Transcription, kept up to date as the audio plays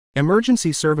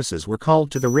Emergency services were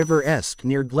called to the River Esk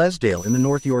near Glesdale in the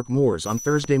North York Moors on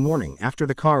Thursday morning after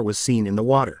the car was seen in the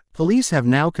water. Police have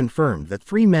now confirmed that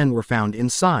 3 men were found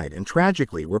inside and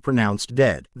tragically were pronounced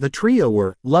dead. The trio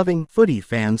were loving footy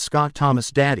fan Scott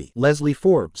Thomas Daddy, Leslie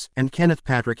Forbes, and Kenneth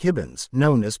Patrick Hibbins,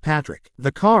 known as Patrick.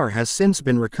 The car has since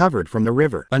been recovered from the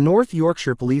river. A North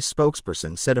Yorkshire police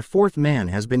spokesperson said a 4th man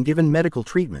has been given medical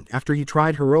treatment after he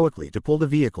tried heroically to pull the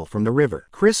vehicle from the river.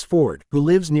 Chris Ford, who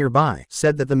lives nearby,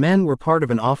 said that the men were part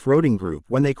of an off-roading group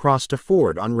when they crossed a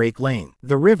ford on Rake Lane.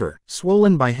 The river,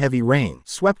 swollen by heavy rain,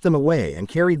 swept them away and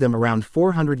carried them around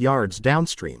 400 yards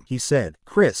downstream, he said.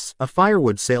 Chris, a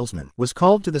firewood salesman, was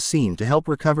called to the scene to help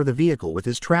recover the vehicle with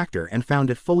his tractor and found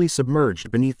it fully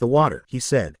submerged beneath the water, he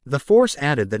said. The force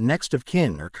added that next of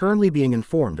kin are currently being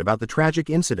informed about the tragic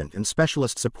incident and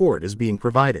specialist support is being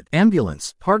provided.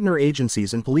 Ambulance, partner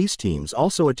agencies and police teams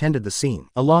also attended the scene,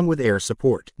 along with air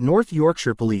support. North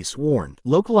Yorkshire Police warned,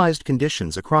 localized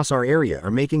conditions across our area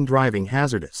are making driving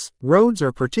hazardous. Roads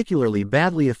are particularly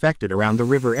badly affected around the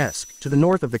River Esk, to the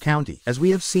north of the county, as we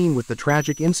have seen with the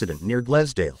tragic incident near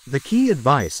Glesdale. The key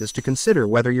advice is to consider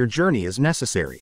whether your journey is necessary.